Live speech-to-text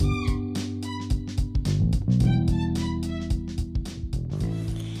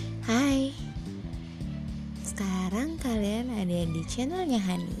di channelnya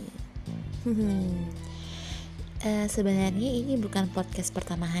Hani. Sebenarnya ini bukan podcast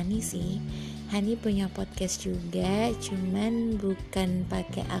pertama Hani sih. Hani punya podcast juga, cuman bukan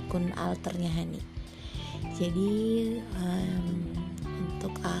pakai akun alternya Hani. Jadi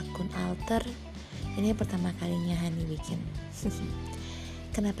untuk akun alter ini pertama kalinya Hani bikin.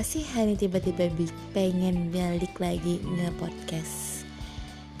 Kenapa sih Hani tiba-tiba pengen balik lagi nge-podcast?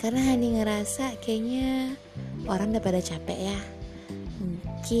 Karena Hani ngerasa kayaknya orang udah pada capek ya.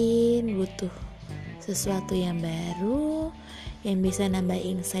 Mungkin butuh sesuatu yang baru, yang bisa nambah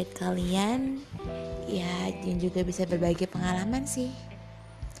insight kalian, ya, dan juga bisa berbagi pengalaman sih.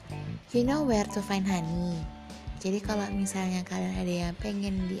 You know where to find Hani. Jadi kalau misalnya kalian ada yang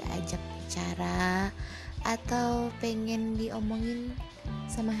pengen diajak bicara atau pengen diomongin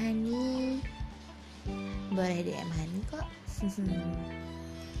sama Hani, boleh DM Hani kok.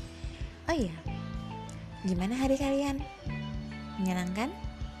 Oh iya, gimana hari kalian? Menyenangkan?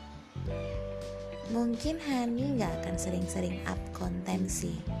 Mungkin Hani gak akan sering-sering up konten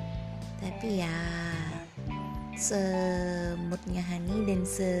sih, tapi ya semutnya Hani dan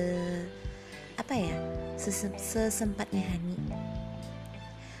sesempatnya Hani.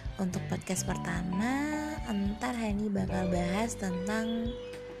 Untuk podcast pertama, entar Hani bakal bahas tentang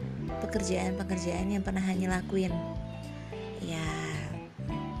pekerjaan-pekerjaan yang pernah Hani lakuin. Ya,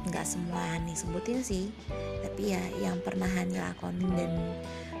 gak semua Hani sebutin sih, tapi ya yang pernah Hani lakonin dan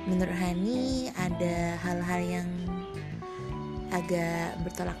menurut Hani ada hal-hal yang agak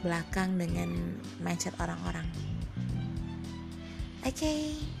bertolak belakang dengan mindset orang-orang.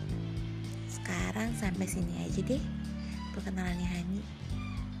 Oke, sekarang sampai sini aja deh perkenalannya Hani.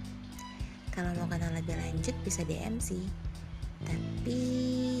 Kalau mau kenal lebih lanjut bisa DM sih, tapi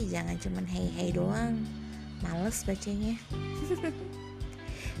jangan cuman hey doang, males bacanya.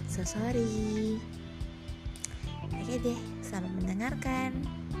 So sorry. Oke deh, selamat mendengarkan.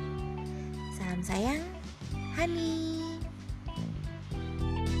 Salam sayang, Hani.